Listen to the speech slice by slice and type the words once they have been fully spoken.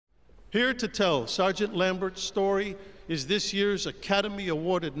Here to tell Sergeant Lambert's story is this year's Academy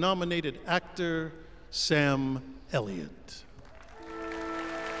Award nominated actor, Sam Elliott.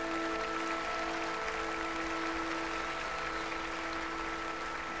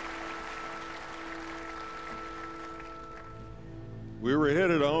 We were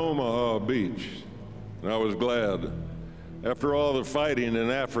headed to Omaha Beach, and I was glad. After all the fighting in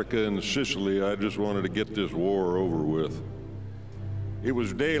Africa and Sicily, I just wanted to get this war over with. It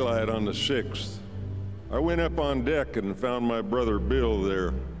was daylight on the 6th. I went up on deck and found my brother Bill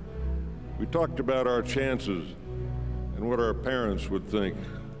there. We talked about our chances and what our parents would think.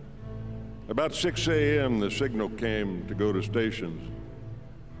 About 6 a.m., the signal came to go to stations.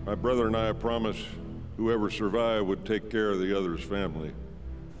 My brother and I promised whoever survived would take care of the other's family.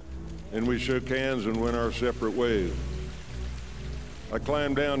 And we shook hands and went our separate ways. I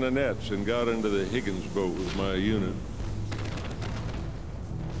climbed down the nets and got into the Higgins boat with my unit.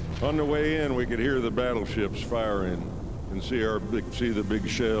 On the way in, we could hear the battleships firing and see the big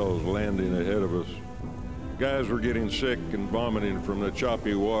shells landing ahead of us. Guys were getting sick and vomiting from the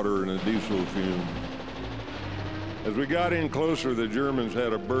choppy water and the diesel fumes. As we got in closer, the Germans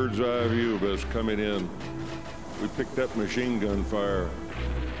had a bird's eye view of us coming in. We picked up machine gun fire.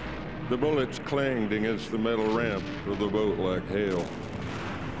 The bullets clanged against the metal ramp of the boat like hail.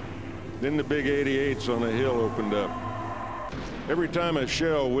 Then the big 88s on the hill opened up. Every time a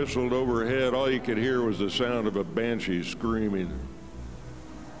shell whistled overhead, all you could hear was the sound of a banshee screaming.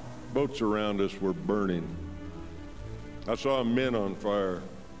 Boats around us were burning. I saw men on fire.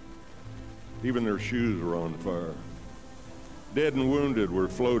 Even their shoes were on fire. Dead and wounded were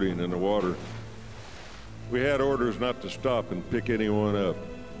floating in the water. We had orders not to stop and pick anyone up.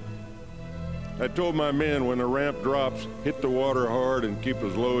 I told my men, when the ramp drops, hit the water hard and keep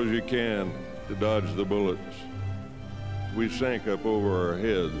as low as you can to dodge the bullets. We sank up over our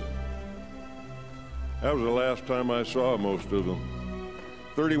heads. That was the last time I saw most of them.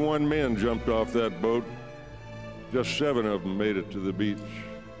 31 men jumped off that boat. Just 7 of them made it to the beach.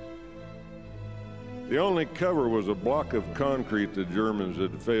 The only cover was a block of concrete the Germans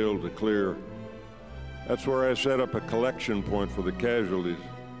had failed to clear. That's where I set up a collection point for the casualties.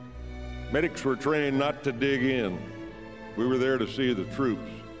 Medics were trained not to dig in. We were there to see the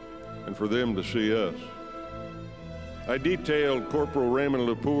troops and for them to see us. I detailed Corporal Raymond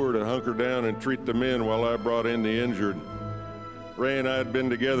Lepore to hunker down and treat the men while I brought in the injured. Ray and I had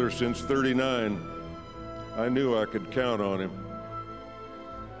been together since '39. I knew I could count on him.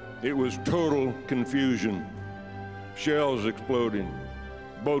 It was total confusion. Shells exploding,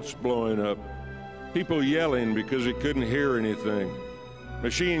 boats blowing up, people yelling because they couldn't hear anything,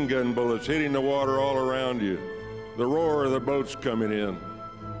 machine gun bullets hitting the water all around you, the roar of the boats coming in.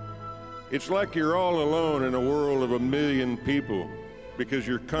 It's like you're all alone in a world of 1 million people because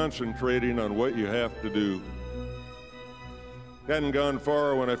you're concentrating on what you have to do. Hadn't gone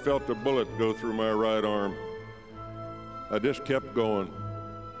far when I felt a bullet go through my right arm. I just kept going.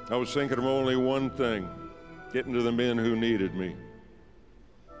 I was thinking of only one thing, getting to the men who needed me.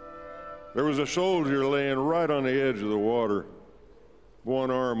 There was a soldier laying right on the edge of the water.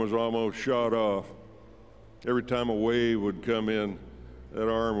 One arm was almost shot off. Every time a wave would come in, that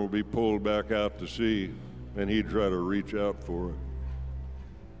arm would be pulled back out to sea, and he'd try to reach out for it.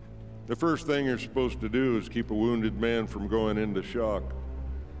 The first thing you're supposed to do is keep a wounded man from going into shock.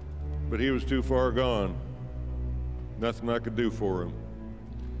 But he was too far gone. Nothing I could do for him.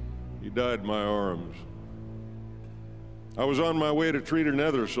 He died in my arms. I was on my way to treat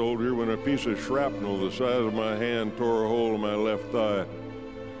another soldier when a piece of shrapnel the size of my hand tore a hole in my left thigh.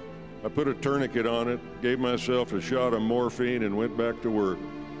 I put a tourniquet on it, gave myself a shot of morphine, and went back to work.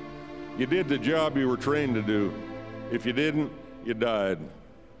 You did the job you were trained to do. If you didn't, you died.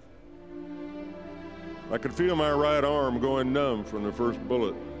 I could feel my right arm going numb from the first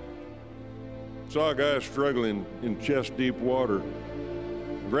bullet. Saw a guy struggling in chest-deep water.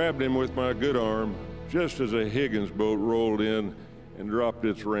 Grabbed him with my good arm just as a Higgins boat rolled in and dropped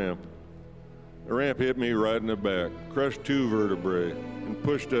its ramp. The ramp hit me right in the back, crushed 2 vertebrae, and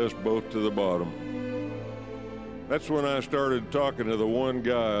pushed us both to the bottom. That's when I started talking to the one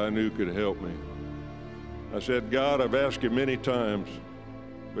guy I knew could help me. I said, God, I've asked you many times,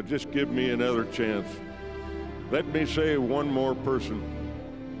 but just give me another chance. Let me save one more person.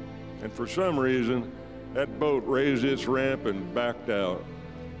 And for some reason, that boat raised its ramp and backed out.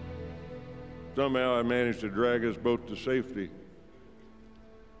 Somehow I managed to drag his boat to safety.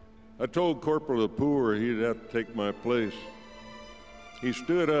 I told Corporal Lepore he'd have to take my place. He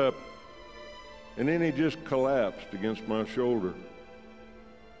stood up, and then he just collapsed against my shoulder.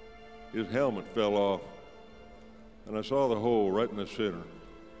 His helmet fell off, and I saw the hole right in the center.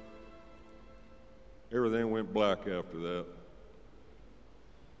 Everything went black after that.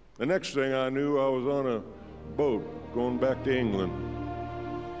 The next thing I knew, I was on a boat going back to England.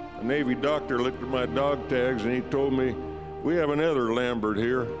 A Navy doctor looked at my dog tags and he told me, "We have another Lambert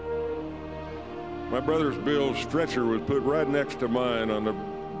here." My brother's Bill's stretcher was put right next to mine on the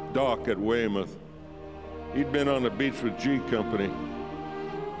dock at Weymouth. He'd been on the beach with G Company.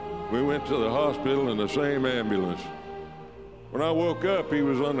 We went to the hospital in the same ambulance. When I woke up, he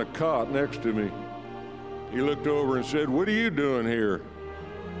was on the cot next to me. He looked over and said, "What are you doing here?"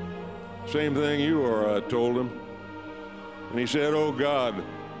 "Same thing you are," I told him. And he said, "Oh God,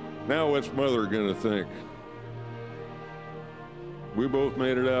 now what's Mother gonna think?" We both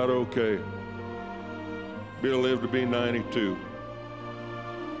made it out okay. Bill lived to be 92.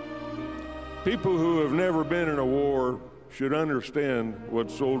 People who have never been in a war should understand what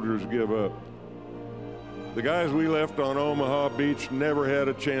soldiers give up. The guys we left on Omaha Beach never had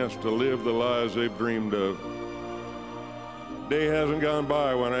a chance to live the lives they've dreamed of. Day hasn't gone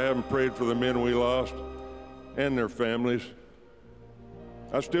by when I haven't prayed for the men we lost and their families.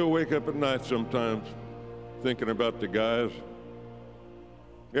 I still wake up at night sometimes thinking about the guys.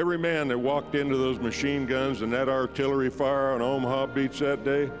 Every man that walked into those machine guns and that artillery fire on Omaha Beach that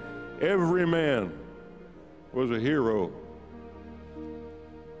day, every man was a hero.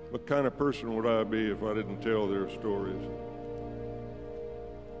 What kind of person would I be if I didn't tell their stories?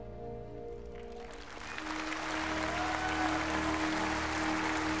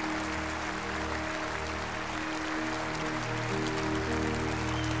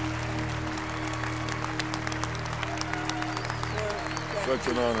 Such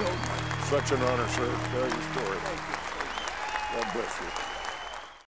an honor, sir, to tell your story. God bless you.